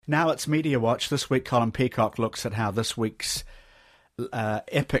Now it's Mediawatch. This week, Colin Peacock looks at how this week's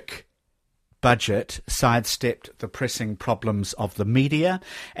epic budget sidestepped the pressing problems of the media,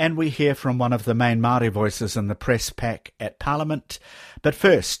 and we hear from one of the main Māori voices in the press pack at Parliament. But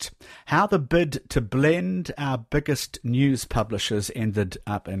first, how the bid to blend our biggest news publishers ended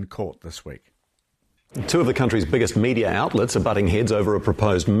up in court this week. Two of the country's biggest media outlets are butting heads over a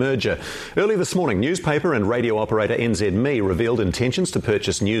proposed merger. Early this morning, newspaper and radio operator NZME revealed intentions to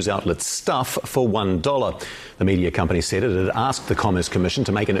purchase news outlet Stuff for $1. The media company said it had asked the Commerce Commission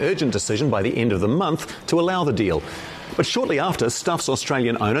to make an urgent decision by the end of the month to allow the deal. But shortly after, Stuff's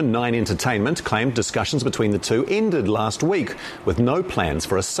Australian owner, Nine Entertainment, claimed discussions between the two ended last week, with no plans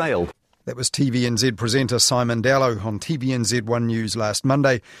for a sale. That was TVNZ presenter Simon Dallow on TVNZ One News last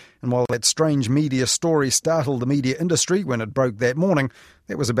Monday. And while that strange media story startled the media industry when it broke that morning,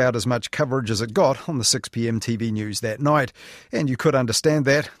 that was about as much coverage as it got on the 6pm TV news that night. And you could understand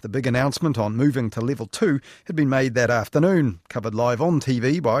that. The big announcement on moving to Level 2 had been made that afternoon, covered live on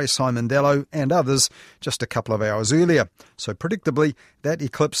TV by Simon Dallow and others just a couple of hours earlier. So predictably, that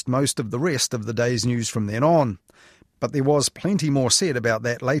eclipsed most of the rest of the day's news from then on. But there was plenty more said about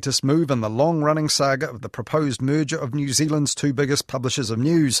that latest move in the long-running saga of the proposed merger of New Zealand's two biggest publishers of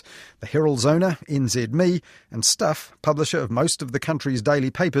news, the Herald's owner, NZME, and Stuff, publisher of most of the country's daily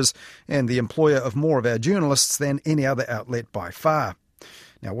papers and the employer of more of our journalists than any other outlet by far.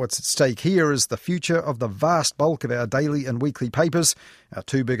 Now, what's at stake here is the future of the vast bulk of our daily and weekly papers, our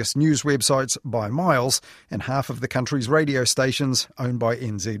two biggest news websites by miles, and half of the country's radio stations owned by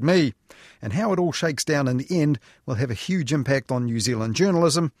NZME. And how it all shakes down in the end will have a huge impact on New Zealand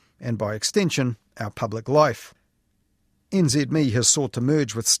journalism and, by extension, our public life. NZME has sought to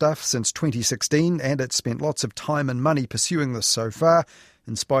merge with Stuff since 2016, and it's spent lots of time and money pursuing this so far,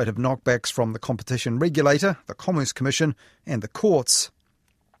 in spite of knockbacks from the competition regulator, the Commerce Commission, and the courts.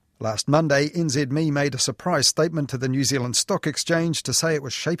 Last Monday, NZME made a surprise statement to the New Zealand Stock Exchange to say it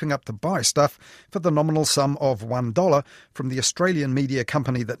was shaping up to buy Stuff for the nominal sum of $1 from the Australian media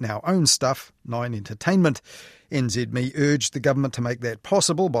company that now owns Stuff, Nine Entertainment. NZME urged the government to make that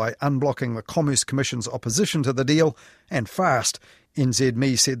possible by unblocking the Commerce Commission's opposition to the deal, and fast.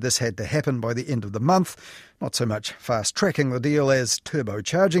 NZME said this had to happen by the end of the month, not so much fast-tracking the deal as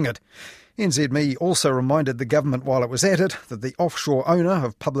turbocharging it. NZME also reminded the government while it was at it that the offshore owner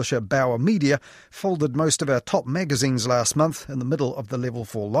of publisher Bauer Media folded most of our top magazines last month in the middle of the Level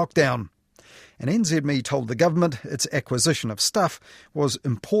 4 lockdown. And NZME told the government its acquisition of Stuff was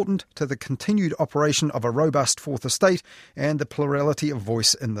important to the continued operation of a robust fourth estate and the plurality of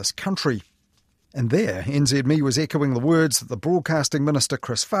voice in this country. And there, NZME was echoing the words that the Broadcasting Minister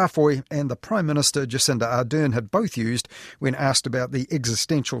Chris Farfoy and the Prime Minister Jacinda Ardern had both used when asked about the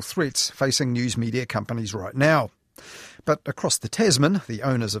existential threats facing news media companies right now. But across the Tasman, the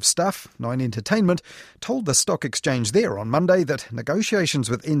owners of Stuff, Nine Entertainment, told the Stock Exchange there on Monday that negotiations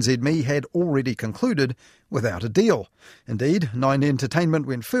with NZME had already concluded without a deal. Indeed, Nine Entertainment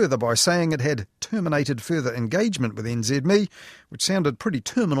went further by saying it had terminated further engagement with NZME, which sounded pretty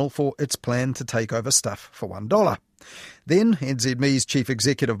terminal for its plan to take over Stuff for $1. Then NZME's chief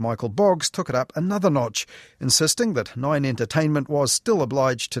executive Michael Boggs took it up another notch, insisting that Nine Entertainment was still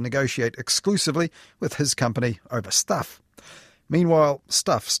obliged to negotiate exclusively with his company over Stuff. Meanwhile,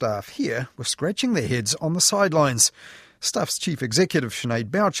 Stuff staff here were scratching their heads on the sidelines. Stuff's chief executive Sinead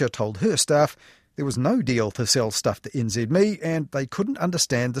Boucher told her staff there was no deal to sell Stuff to NZME and they couldn't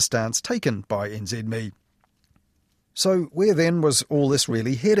understand the stance taken by NZME. So where then was all this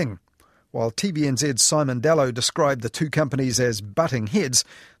really heading? While TVNZ's Simon Dallow described the two companies as butting heads,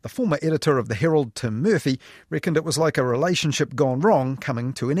 the former editor of the Herald, Tim Murphy, reckoned it was like a relationship gone wrong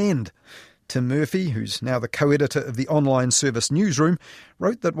coming to an end. Tim Murphy, who's now the co-editor of the online service Newsroom,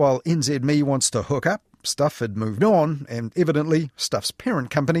 wrote that while NZME wants to hook up, Stuff had moved on, and evidently Stuff's parent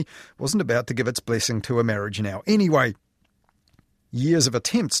company wasn't about to give its blessing to a marriage now anyway. Years of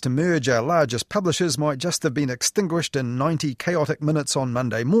attempts to merge our largest publishers might just have been extinguished in 90 chaotic minutes on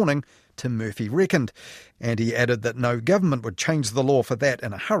Monday morning, Tim Murphy reckoned, and he added that no government would change the law for that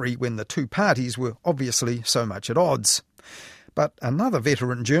in a hurry when the two parties were obviously so much at odds. But another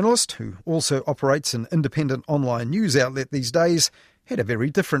veteran journalist, who also operates an independent online news outlet these days, had a very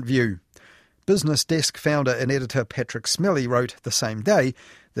different view. Business Desk founder and editor Patrick Smelly wrote the same day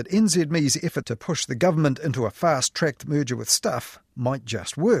that NZME's effort to push the government into a fast-tracked merger with Stuff might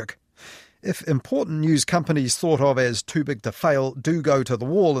just work. If important news companies thought of as too big to fail do go to the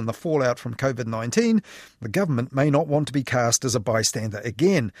wall in the fallout from COVID-19, the government may not want to be cast as a bystander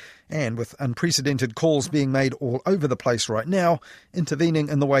again. And with unprecedented calls being made all over the place right now, intervening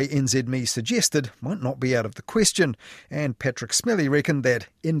in the way NZME suggested might not be out of the question. And Patrick Smelly reckoned that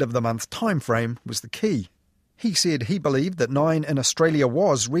end-of-the-month timeframe was the key. He said he believed that Nine in Australia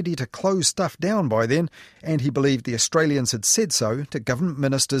was ready to close stuff down by then, and he believed the Australians had said so to government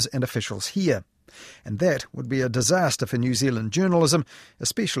ministers and officials here. And that would be a disaster for New Zealand journalism,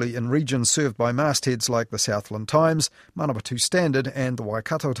 especially in regions served by mastheads like the Southland Times, Manawatu Standard and the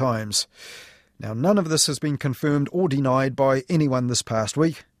Waikato Times. Now, none of this has been confirmed or denied by anyone this past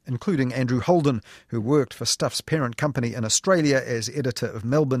week, including Andrew Holden, who worked for Stuff's parent company in Australia as editor of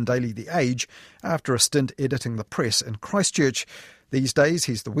Melbourne daily The Age after a stint editing the press in Christchurch. These days,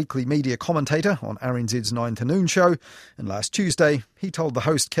 he's the weekly media commentator on RNZ's 9 to Noon show, and last Tuesday, he told the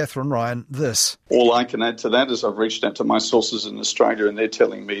host Catherine Ryan this. All I can add to that is I've reached out to my sources in Australia, and they're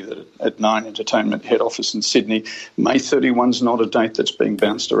telling me that at Nine Entertainment head office in Sydney, May 31's not a date that's being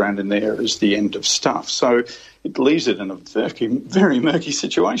bounced around in there as the end of Stuff. So it leaves it in a very murky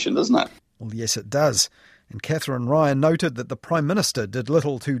situation, doesn't it? Well, yes, it does. And Catherine Ryan noted that the Prime Minister did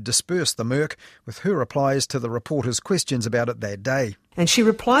little to disperse the murk with her replies to the reporters' questions about it that day. And she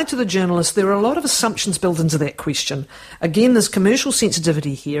replied to the journalist, there are a lot of assumptions built into that question. Again, there's commercial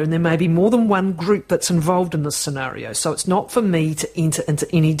sensitivity here, and there may be more than one group that's involved in this scenario, so it's not for me to enter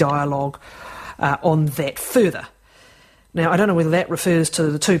into any dialogue on that further. Now, I don't know whether that refers to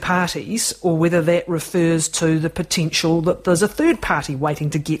the two parties or whether that refers to the potential that there's a third party waiting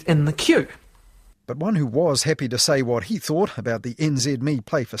to get in the queue. But one who was happy to say what he thought about the NZME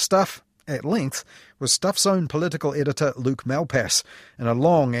play for Stuff at length was Stuff's own political editor Luke Malpass. In a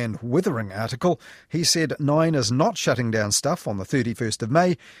long and withering article, he said Nine is not shutting down Stuff on the 31st of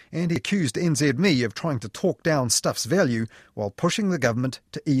May, and he accused NZME of trying to talk down Stuff's value while pushing the government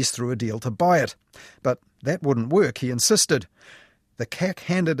to ease through a deal to buy it. But that wouldn't work, he insisted. The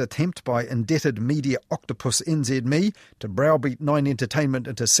cack-handed attempt by indebted media octopus NZME to browbeat Nine Entertainment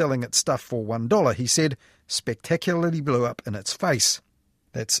into selling its stuff for $1, he said, spectacularly blew up in its face.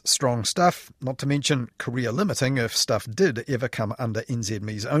 That's strong stuff, not to mention career-limiting if Stuff did ever come under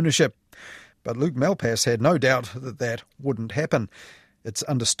NZME's ownership. But Luke Malpass had no doubt that that wouldn't happen. It's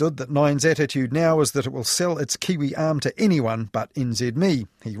understood that Nine's attitude now is that it will sell its Kiwi arm to anyone but NZME,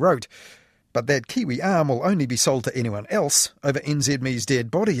 he wrote. But that Kiwi arm will only be sold to anyone else over NZME's dead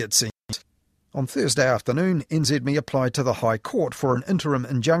body, it seems. On Thursday afternoon, NZME applied to the High Court for an interim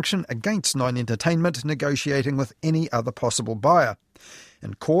injunction against Nine Entertainment negotiating with any other possible buyer.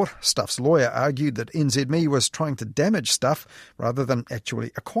 In court, Stuff's lawyer argued that NZME was trying to damage Stuff rather than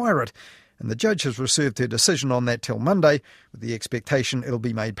actually acquire it, and the judge has reserved her decision on that till Monday, with the expectation it'll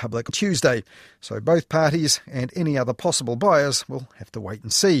be made public Tuesday. So both parties and any other possible buyers will have to wait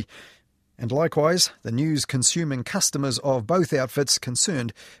and see. And likewise, the news-consuming customers of both outfits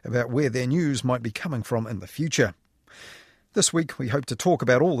concerned about where their news might be coming from in the future. This week, we hope to talk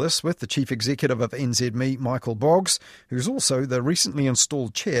about all this with the Chief Executive of NZME, Michael Boggs, who's also the recently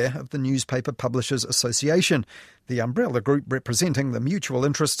installed chair of the Newspaper Publishers Association, the umbrella group representing the mutual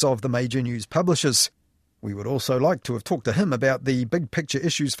interests of the major news publishers. We would also like to have talked to him about the big-picture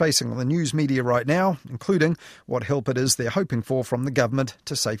issues facing the news media right now, including what help it is they're hoping for from the government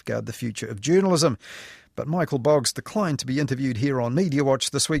to safeguard the future of journalism. But Michael Boggs declined to be interviewed here on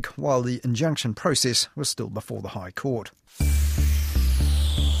Mediawatch this week while the injunction process was still before the High Court.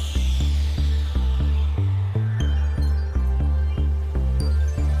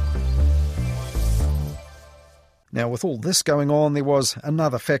 Now, with all this going on, there was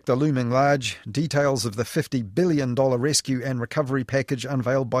another factor looming large. Details of the $50 billion rescue and recovery package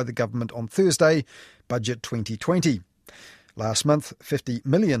unveiled by the government on Thursday, Budget 2020. Last month, $50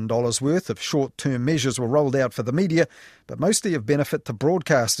 million worth of short-term measures were rolled out for the media, but mostly of benefit to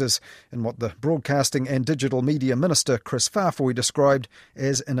broadcasters, in what the Broadcasting and Digital Media Minister Chris Farfoy described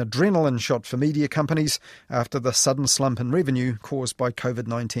as an adrenaline shot for media companies after the sudden slump in revenue caused by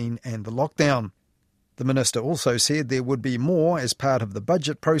COVID-19 and the lockdown. The Minister also said there would be more as part of the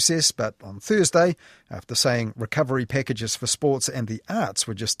budget process, but on Thursday, after saying recovery packages for sports and the arts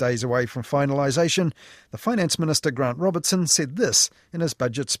were just days away from finalisation, the Finance Minister Grant Robertson said this in his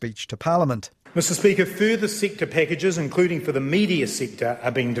budget speech to Parliament. Mr Speaker, further sector packages, including for the media sector,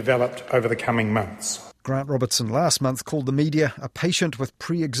 are being developed over the coming months. Grant Robertson last month called the media a patient with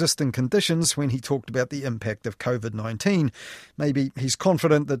pre-existing conditions when he talked about the impact of COVID-19. Maybe he's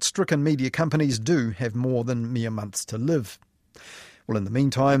confident that stricken media companies do have more than mere months to live. Well, in the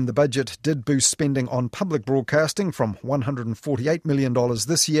meantime, the budget did boost spending on public broadcasting from $148 million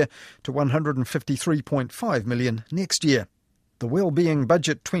this year to $153.5 million next year. The Wellbeing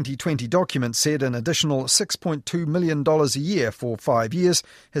Budget 2020 document said an additional $6.2 million a year for 5 years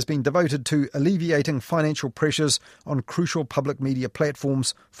has been devoted to alleviating financial pressures on crucial public media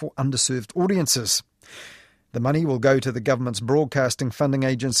platforms for underserved audiences. The money will go to the government's broadcasting funding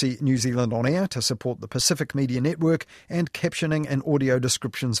agency New Zealand On Air to support the Pacific Media Network and captioning and audio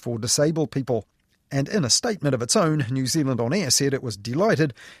descriptions for disabled people. And in a statement of its own, New Zealand On Air said it was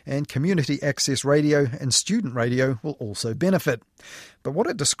delighted, and community access radio and student radio will also benefit. But what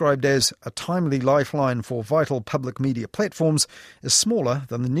it described as a timely lifeline for vital public media platforms is smaller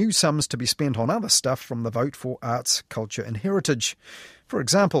than the new sums to be spent on other stuff from the vote for arts, culture and heritage. For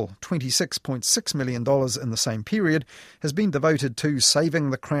example, $26.6 million in the same period has been devoted to saving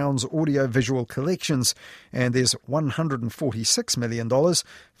the Crown's audio-visual collections, and there's $146 million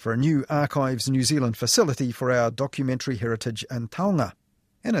for a new Archives New Zealand facility for our documentary heritage and taonga.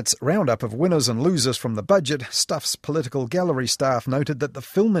 In its roundup of winners and losers from the budget, Stuff's political gallery staff noted that the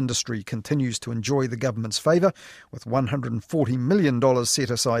film industry continues to enjoy the government's favour, with $140 million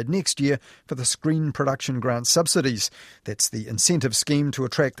set aside next year for the Screen Production Grant Subsidies. That's the incentive scheme to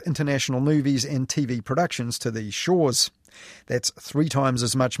attract international movies and TV productions to these shores. That's 3 times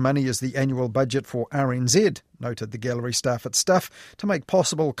as much money as the annual budget for RNZ, noted the gallery staff at Stuff, to make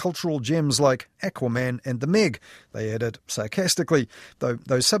possible cultural gems like Aquaman and The Meg, they added sarcastically, though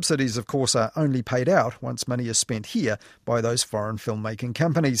those subsidies, of course, are only paid out once money is spent here by those foreign filmmaking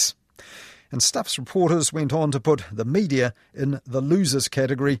companies. And Stuff's reporters went on to put the media in the losers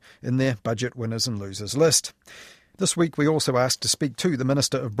category in their budget winners and losers list. This week we also asked to speak to the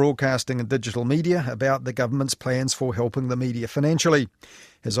Minister of Broadcasting and Digital Media about the government's plans for helping the media financially.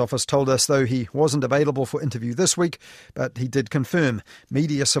 His office told us, though, he wasn't available for interview this week, but he did confirm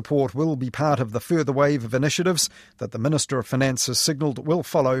media support will be part of the further wave of initiatives that the Minister of Finance has signalled will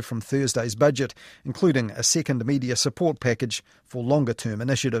follow from Thursday's budget, including a second media support package for longer-term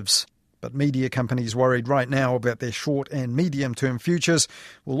initiatives. But media companies worried right now about their short and medium-term futures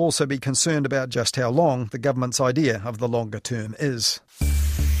will also be concerned about just how long the government's idea of the longer term is.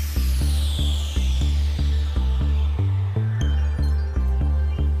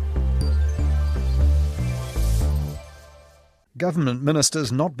 Government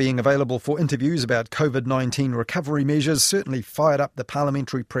ministers not being available for interviews about COVID-19 recovery measures certainly fired up the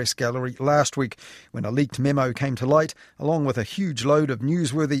parliamentary press gallery last week when a leaked memo came to light, along with a huge load of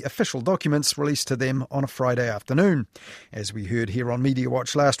newsworthy official documents released to them on a Friday afternoon. As we heard here on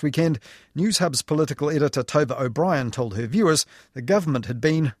Mediawatch last weekend, Newshub's political editor Tova O'Brien told her viewers the government had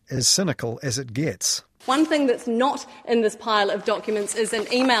been as cynical as it gets. One thing that's not in this pile of documents is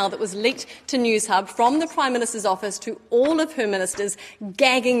an email that was leaked to Newshub from the Prime Minister's office to all of her ministers,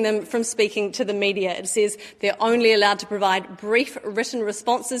 gagging them from speaking to the media. It says they're only allowed to provide brief written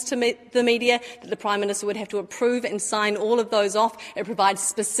responses to the media, that the Prime Minister would have to approve and sign all of those off. It provides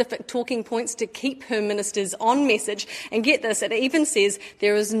specific talking points to keep her ministers on message. And get this, it even says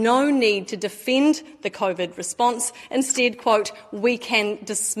there is no need to defend the COVID response. Instead, quote, we can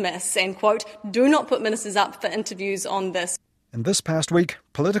dismiss, and quote, do not put ministers up for interviews on this. And this past week,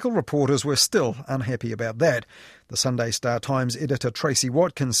 political reporters were still unhappy about that. The Sunday Star-Times editor Tracy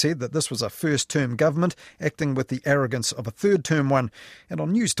Watkins said that this was a first-term government acting with the arrogance of a third-term one. And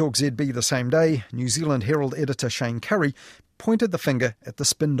on News Talk ZB the same day, New Zealand Herald editor Shane Curry pointed the finger at the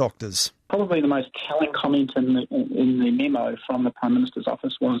spin doctors. Probably the most telling comment in the memo from the Prime Minister's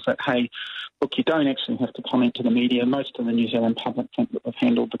office was that, hey, look, you don't actually have to comment to the media. Most of the New Zealand public think that we've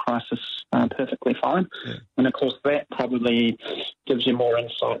handled the crisis perfectly fine. Yeah. And of course that probably gives you more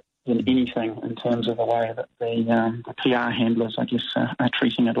insight than anything in terms of the way that the PR handlers, I guess, are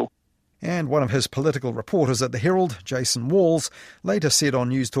treating it all. And one of his political reporters at the Herald, Jason Walls, later said on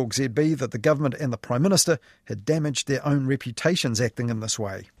News Talk ZB that the government and the Prime Minister had damaged their own reputations acting in this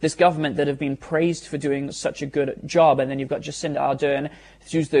way. This government that have been praised for doing such a good job, and then you've got Jacinda Ardern,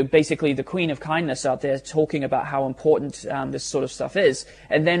 who's basically the queen of kindness out there, talking about how important this sort of stuff is.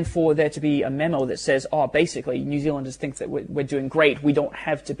 And then for there to be a memo that says, basically, New Zealanders think that we're doing great, we don't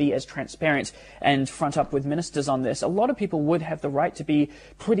have to be as transparent and front up with ministers on this. A lot of people would have the right to be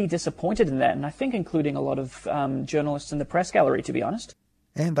pretty disappointed in that, and I think including a lot of journalists in the press gallery, to be honest.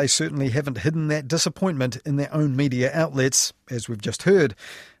 And they certainly haven't hidden that disappointment in their own media outlets, as we've just heard.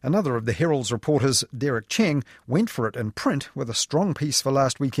 Another of the Herald's reporters, Derek Cheng, went for it in print with a strong piece for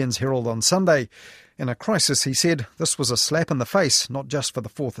last weekend's Herald on Sunday. In a crisis, he said, this was a slap in the face, not just for the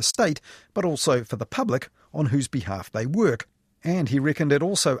Fourth Estate, but also for the public on whose behalf they work. And he reckoned it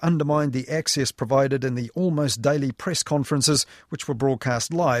also undermined the access provided in the almost daily press conferences which were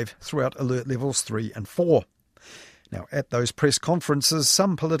broadcast live throughout alert levels 3 and 4. Now, at those press conferences,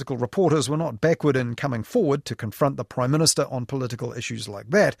 some political reporters were not backward in coming forward to confront the Prime Minister on political issues like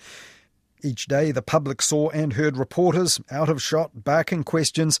that. Each day, the public saw and heard reporters, out of shot, barking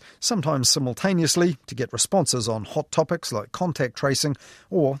questions, sometimes simultaneously, to get responses on hot topics like contact tracing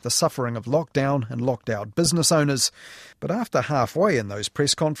or the suffering of lockdown and locked-out business owners. But after halfway in those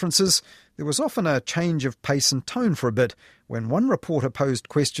press conferences, there was often a change of pace and tone for a bit, when one reporter posed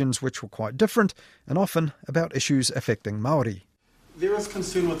questions which were quite different and often about issues affecting Māori. There is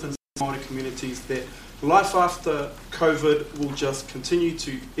concern within Māori communities that life after COVID will just continue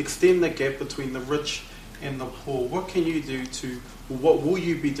to extend the gap between the rich and the poor. What can you do what will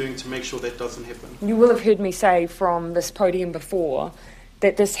you be doing to make sure that doesn't happen? You will have heard me say from this podium before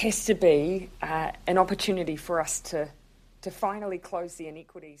that this has to be an opportunity for us to finally close the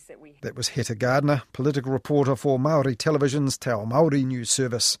inequities that we have. That was Heta Gardner, political reporter for Māori Television's Te Ao Māori news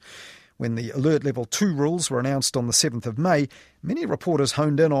service. When the Alert Level 2 rules were announced on the 7th of May, many reporters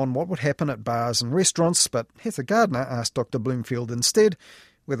honed in on what would happen at bars and restaurants, but Heta Gardner asked Dr Bloomfield instead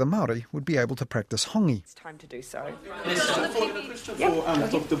whether Māori would be able to practice hongi. It's time to do so. Question for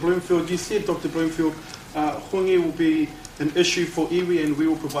Dr Bloomfield. You said, Dr Bloomfield, hongi will be an issue for iwi and we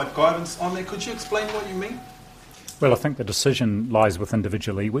will provide guidance on that. Could you explain what you mean? Well, I think the decision lies with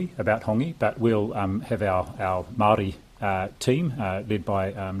individual iwi about hongi, but we'll have our Māori team, led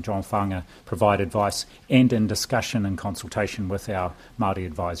by John Whanga, provide advice and in discussion and consultation with our Māori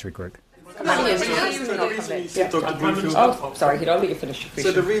advisory group. Sorry, I'll let you finish your question.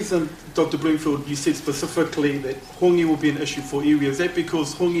 So the reason, Dr Bloomfield, you said specifically that hongi will be an issue for iwi, is that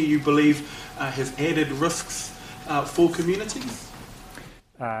because hongi, you believe, has added risks for communities?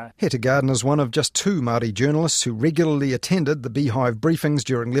 Heta Gardner is one of just 2 Māori journalists who regularly attended the Beehive briefings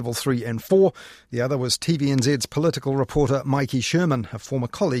during Level 3 and 4. The other was TVNZ's political reporter Mikey Sherman, a former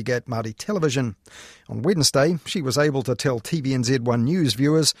colleague at Māori Television. On Wednesday, she was able to tell TVNZ1 News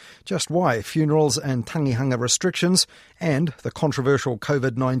viewers just why funerals and tangihanga restrictions and the controversial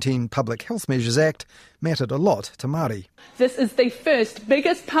COVID-19 Public Health Measures Act mattered a lot to Māori. This is the first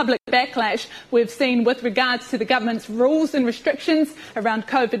biggest public backlash we've seen with regards to the government's rules and restrictions around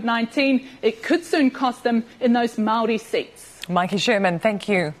COVID-19. It could soon cost them in those Māori seats. Mikey Sherman, thank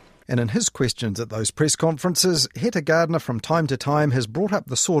you. And in his questions at those press conferences, Heta Gardner from time to time has brought up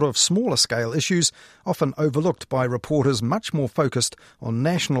the sort of smaller scale issues often overlooked by reporters much more focused on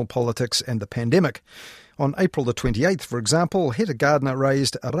national politics and the pandemic. On April the 28th, for example, Heta Gardner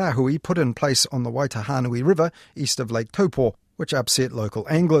raised a rāhui put in place on the Waitahanui River east of Lake Taupo, which upset local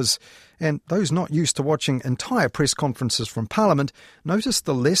anglers. And those not used to watching entire press conferences from Parliament noticed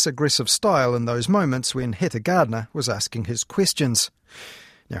the less aggressive style in those moments when Heta Gardner was asking his questions.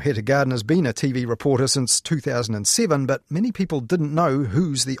 Now, Heta Gardner's been a TV reporter since 2007, but many people didn't know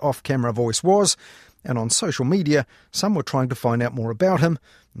whose the off-camera voice was, and on social media, some were trying to find out more about him,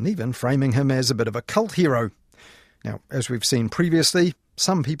 and even framing him as a bit of a cult hero. Now, as we've seen previously,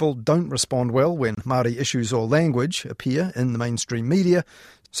 some people don't respond well when Māori issues or language appear in the mainstream media,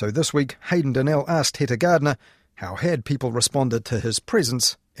 so this week Hayden Donnell asked Heta Gardner how had people responded to his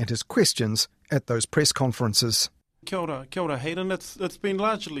presence and his questions at those press conferences. Kia ora, Hayden. It's been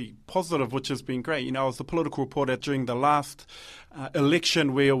largely positive, which has been great. You know, I was the political reporter during the last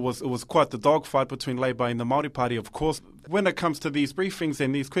election where it was quite the dogfight between Labour and the Māori Party, of course. When it comes to these briefings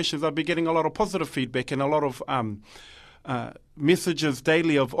and these questions, I've been getting a lot of positive feedback and a lot of messages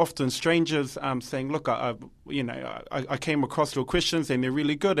daily of often strangers saying, look, I came across your questions and they're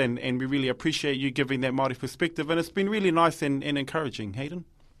really good and we really appreciate you giving that Māori perspective. And it's been really nice and encouraging, Hayden.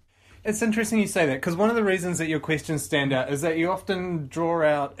 It's interesting you say that, because one of the reasons that your questions stand out is that you often draw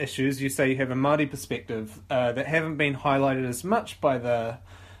out issues, you say you have a Māori perspective, that haven't been highlighted as much by the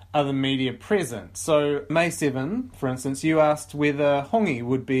other media present. So May 7, for instance, you asked whether hongi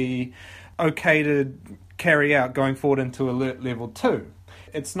would be okay to carry out going forward into Alert Level 2.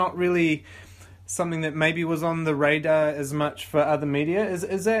 It's not really something that maybe was on the radar as much for other media.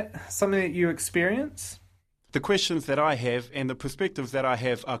 Is that something that you experience? The questions that I have and the perspectives that I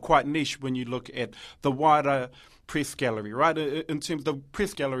have are quite niche when you look at the wider press gallery, right? In terms of the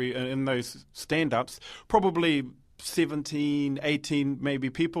press gallery in those stand-ups, probably 17, 18 maybe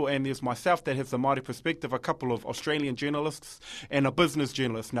people, and there's myself that has the Māori perspective, a couple of Australian journalists and a business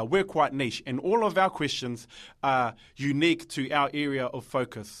journalist. Now, we're quite niche, and all of our questions are unique to our area of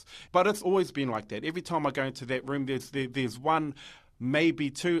focus. But it's always been like that. Every time I go into that room, there's one maybe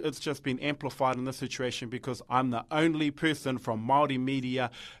too it's just been amplified in this situation because I'm the only person from Māori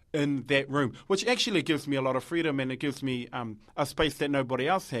media in that room, which actually gives me a lot of freedom and it gives me a space that nobody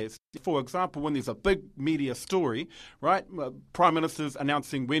else has. For example, when there's a big media story, right, Prime Minister's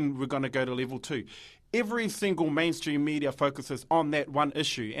announcing when we're going to go to level 2. Every single mainstream media focuses on that one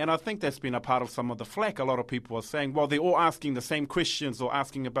issue. And I think that's been a part of some of the flack. A lot of people are saying, well, they're all asking the same questions or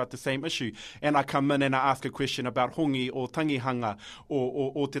asking about the same issue. And I come in and I ask a question about hongi or tangihanga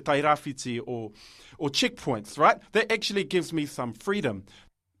or te tairāwhiti or checkpoints, right? That actually gives me some freedom.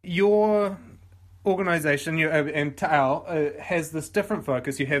 Your organisation and Ta'ao has this different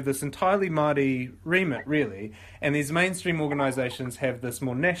focus. You have this entirely Māori remit, really, and these mainstream organisations have this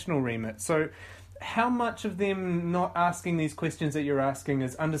more national remit. So how much of them not asking these questions that you're asking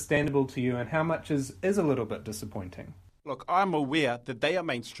is understandable to you and how much is a little bit disappointing? Look, I'm aware that they are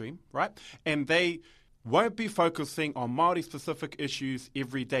mainstream, right? And they won't be focusing on Māori-specific issues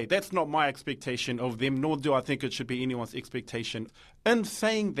every day. That's not my expectation of them, nor do I think it should be anyone's expectation. In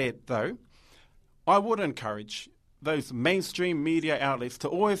saying that, though, I would encourage those mainstream media outlets to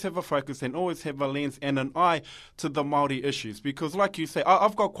always have a focus and always have a lens and an eye to the Māori issues. Because like you say,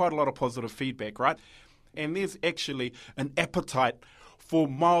 I've got quite a lot of positive feedback, right? And there's actually an appetite for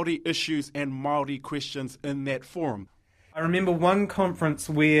Māori issues and Māori questions in that forum. I remember one conference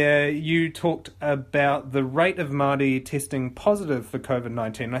where you talked about the rate of Māori testing positive for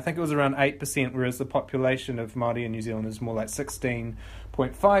COVID-19. I think it was around 8%, whereas the population of Māori in New Zealand is more like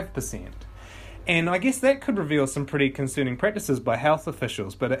 16.5%. And I guess that could reveal some pretty concerning practices by health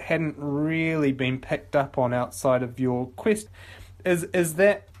officials, but it hadn't really been picked up on outside of your quest. Is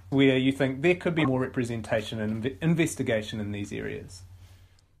that where you think there could be more representation and investigation in these areas?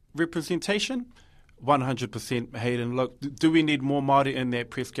 Representation? 100%, Hayden. Look, do we need more Māori in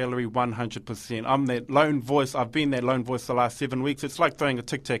that press gallery? 100%. I'm that lone voice. I've been that lone voice the last 7 weeks. It's like throwing a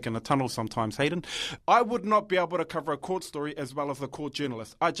tic-tac in a tunnel sometimes, Hayden. I would not be able to cover a court story as well as a court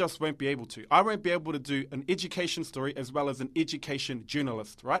journalist. I just won't be able to. I won't be able to do an education story as well as an education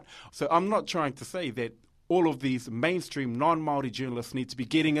journalist, right? So I'm not trying to say that all of these mainstream non-Māori journalists need to be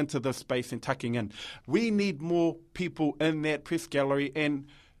getting into this space and tucking in. We need more people in that press gallery and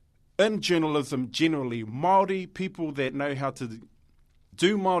in journalism generally, Māori people that know how to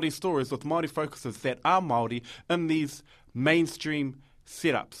do Māori stories with Māori focuses that are Māori in these mainstream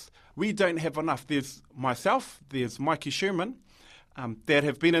setups. We don't have enough. There's myself, there's Mikey Sherman, that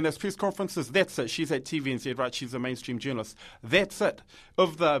have been in those press conferences. That's it. She's at TVNZ, right? She's a mainstream journalist. That's it.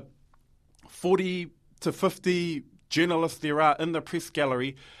 Of the 40 to 50 journalists there are in the press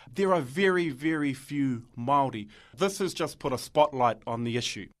gallery, there are very, very few Māori. This has just put a spotlight on the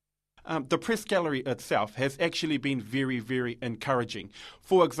issue. The press gallery itself has actually been very, very encouraging.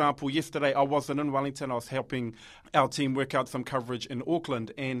 For example, yesterday I wasn't in Wellington. I was helping our team work out some coverage in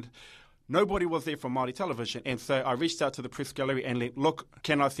Auckland and nobody was there from Māori television. And so I reached out to the press gallery and look,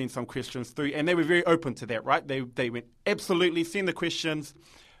 can I send some questions through? And they were very open to that, right? They went, absolutely, send the questions.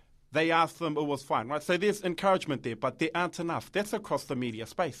 They asked them, it was fine, right? So there's encouragement there, but there aren't enough. That's across the media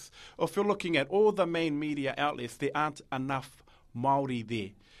space. If you're looking at all the main media outlets, there aren't enough Māori there.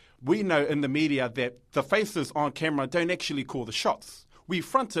 We know in the media that the faces on camera don't actually call the shots. We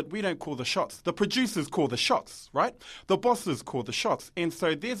front it, we don't call the shots. The producers call the shots, right? The bosses call the shots. And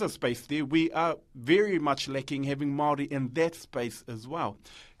so there's a space there. We are very much lacking having Māori in that space as well.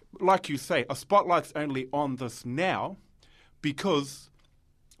 Like you say, a spotlight's only on this now because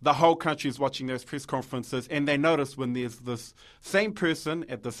the whole country is watching those press conferences and they notice when there's this same person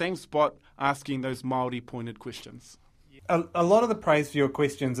at the same spot asking those Māori pointed questions. A lot of the praise for your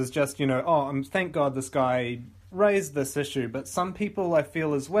questions is just, thank God this guy raised this issue. But some people, I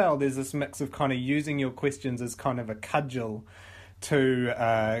feel as well, there's this mix of kind of using your questions as kind of a cudgel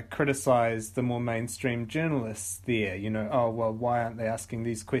to criticise the more mainstream journalists there. Why aren't they asking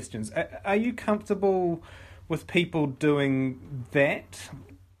these questions? Are you comfortable with people doing that?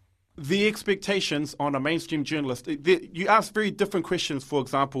 The expectations on a mainstream journalist, you ask very different questions. For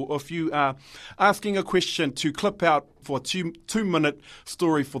example, if you are asking a question to clip out for a two-minute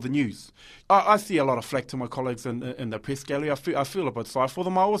story for the news, I see a lot of flack to my colleagues in the press gallery. I feel a bit sorry for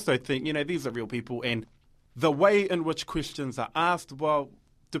them. I also think, these are real people. And the way in which questions are asked, well,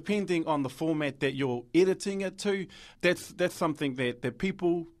 depending on the format that you're editing it to, that's something that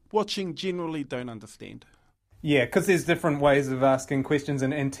people watching generally don't understand. Yeah, because there's different ways of asking questions,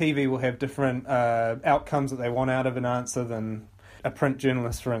 and TV will have different outcomes that they want out of an answer than a print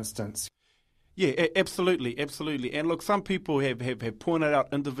journalist, for instance. Yeah, absolutely. And look, some people have pointed out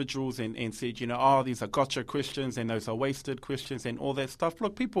individuals and said, these are gotcha questions and those are wasted questions and all that stuff.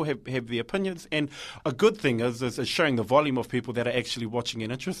 Look, people have the opinions, and a good thing is showing the volume of people that are actually watching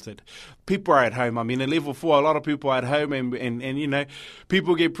and interested. People are at home. I mean, in level 4, a lot of people are at home and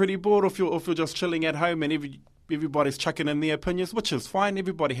people get pretty bored if you're just chilling at home and everybody's chucking in their opinions, which is fine.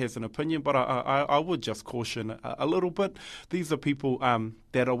 Everybody has an opinion, but I would just caution a little bit. These are people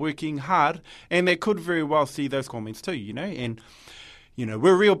that are working hard, and they could very well see those comments too, And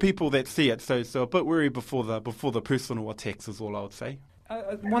we're real people that see it, so a bit worry before the personal attacks is all I would say.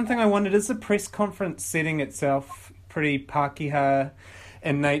 One thing I wondered, is the press conference setting itself pretty Pākehā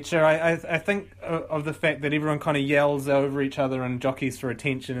in nature? I think of the fact that everyone kind of yells over each other and jockeys for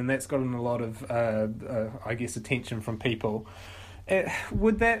attention, and that's gotten a lot of, attention from people.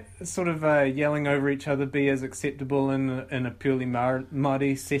 Would that sort of yelling over each other be as acceptable in a purely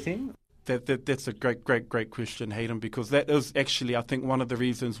Māori setting? That's a great question, Hayden, because that is actually, I think, one of the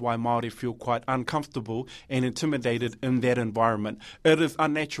reasons why Māori feel quite uncomfortable and intimidated in that environment. It is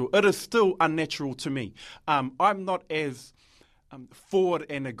unnatural. It is still unnatural to me. I'm not as forward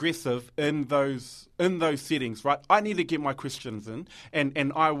and aggressive in those settings, right? I need to get my questions in,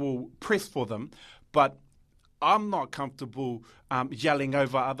 and I will press for them, but I'm not comfortable yelling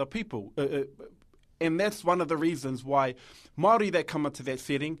over other people. And that's one of the reasons why Māori that come into that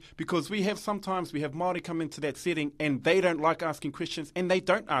setting, because sometimes we have Māori come into that setting and they don't like asking questions, and they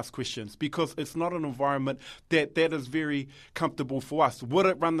don't ask questions because it's not an environment that is very comfortable for us. Would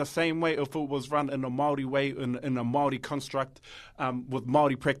it run the same way if it was run in a Māori way, in a Māori construct, with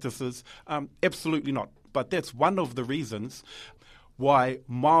Māori practices? Absolutely not. But that's one of the reasons why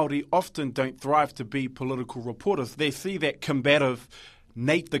Māori often don't thrive to be political reporters. They see that combative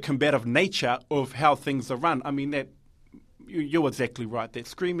nature of how things are run. I mean, that you're exactly right. They're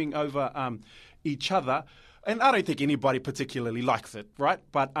screaming over each other, and I don't think anybody particularly likes it, right?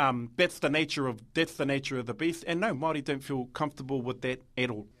 But that's the nature of the beast. And no, Māori don't feel comfortable with that at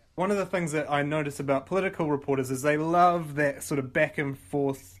all. One of the things that I notice about political reporters is they love that sort of back and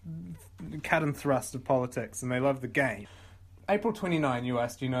forth, cut and thrust of politics, and they love the game. April 29, you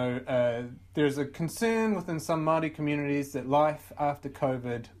asked, there's a concern within some Māori communities that life after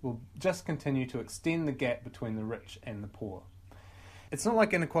COVID will just continue to extend the gap between the rich and the poor. It's not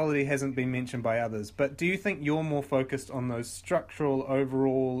like inequality hasn't been mentioned by others, but do you think you're more focused on those structural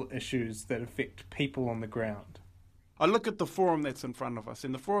overall issues that affect people on the ground? I look at the forum that's in front of us,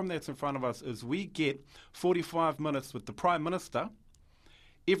 and the forum that's in front of us is we get 45 minutes with the Prime Minister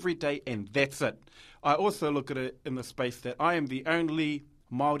every day, and that's it. I also look at it in the space that I am the only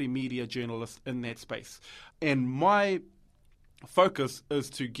Māori media journalist in that space. And my focus is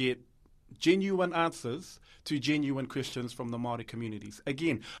to get genuine answers to genuine questions from the Māori communities.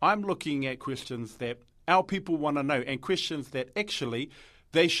 Again, I'm looking at questions that our people want to know and questions that actually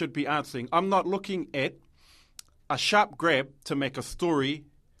they should be answering. I'm not looking at a sharp grab to make a story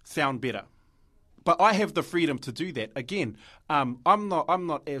sound better. But I have the freedom to do that. Again, I'm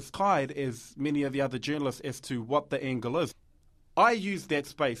not as tied as many of the other journalists as to what the angle is. I use that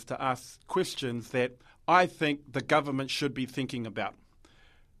space to ask questions that I think the government should be thinking about.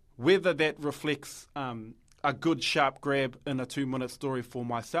 Whether that reflects a good sharp grab in a 2-minute story for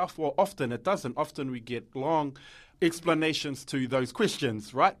myself, or often it doesn't. Often we get long explanations to those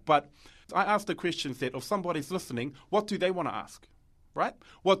questions, right? But I ask the questions that if somebody's listening, what do they want to ask? Right?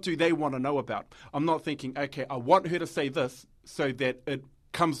 What do they want to know about? I'm not thinking, okay, I want her to say this so that it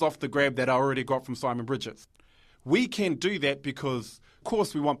comes off the grab that I already got from Simon Bridges. We can do that because, of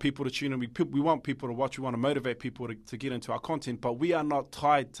course, we want people to tune in, we want people to watch, we want to motivate people to get into our content, but we are not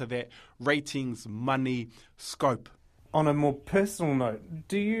tied to that ratings, money, scope. On a more personal note,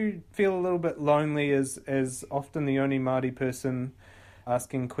 do you feel a little bit lonely as often the only Māori person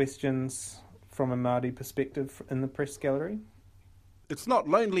asking questions from a Māori perspective in the press gallery? It's not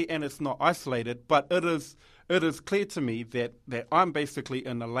lonely and it's not isolated, but it is clear to me that I'm basically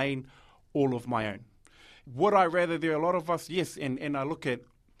in a lane all of my own. Would I rather there are a lot of us? Yes, and I look at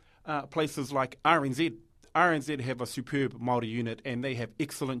places like RNZ. RNZ have a superb Māori unit and they have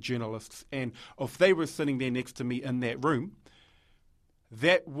excellent journalists. And if they were sitting there next to me in that room,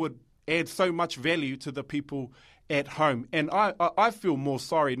 that would add so much value to the people at home. And I feel more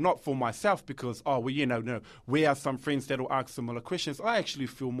sorry, not for myself because, we are some friends that will ask similar questions. I actually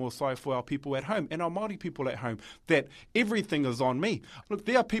feel more sorry for our people at home and our Māori people at home, that everything is on me. Look,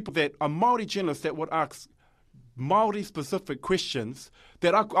 there are people that are Māori journalists that would ask Māori-specific questions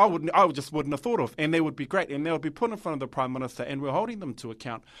that I just wouldn't have thought of, and they would be great, and they would be put in front of the Prime Minister, and we're holding them to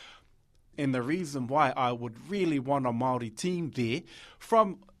account. And the reason why I would really want a Māori team there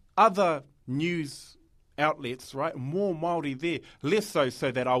from other news outlets, right? More Māori there, less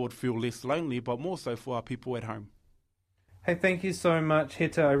so that I would feel less lonely, but more so for our people at home. Hey, thank you so much,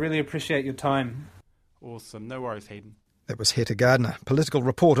 Heta. I really appreciate your time. Awesome. No worries, Hayden. That was Heta Gardner, political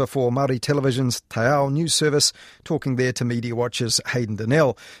reporter for Māori Television's Te Ao news service, talking there to Mediawatch's Hayden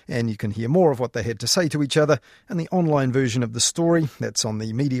Donnell. And you can hear more of what they had to say to each other in the online version of the story. That's on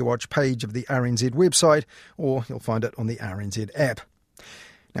the Mediawatch page of the RNZ website, or you'll find it on the RNZ app.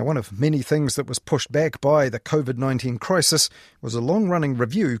 Now, one of many things that was pushed back by the COVID-19 crisis was a long-running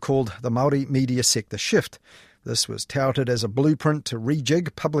review called the Māori Media Sector Shift. This was touted as a blueprint to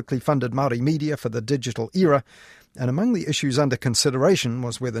rejig publicly funded Māori media for the digital era, and among the issues under consideration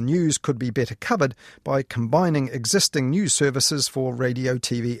was whether news could be better covered by combining existing news services for radio,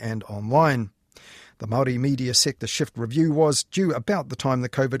 TV and online. The Māori Media Sector Shift review was due about the time the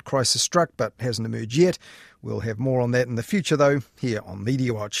COVID crisis struck, but hasn't emerged yet. We'll have more on that in the future, though, here on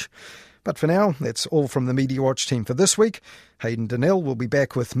Mediawatch. But for now, that's all from the Mediawatch team for this week. Hayden Donnell will be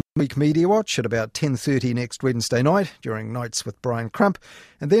back with Midweek Mediawatch at about 10:30 next Wednesday night during Nights with Brian Crump.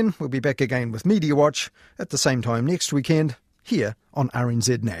 And then we'll be back again with Mediawatch at the same time next weekend here on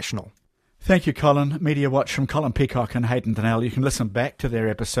RNZ National. Thank you, Colin. Mediawatch from Colin Peacock and Hayden Donnell. You can listen back to their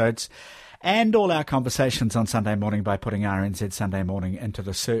episodes and all our conversations on Sunday morning by putting RNZ Sunday Morning into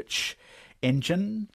the search engine.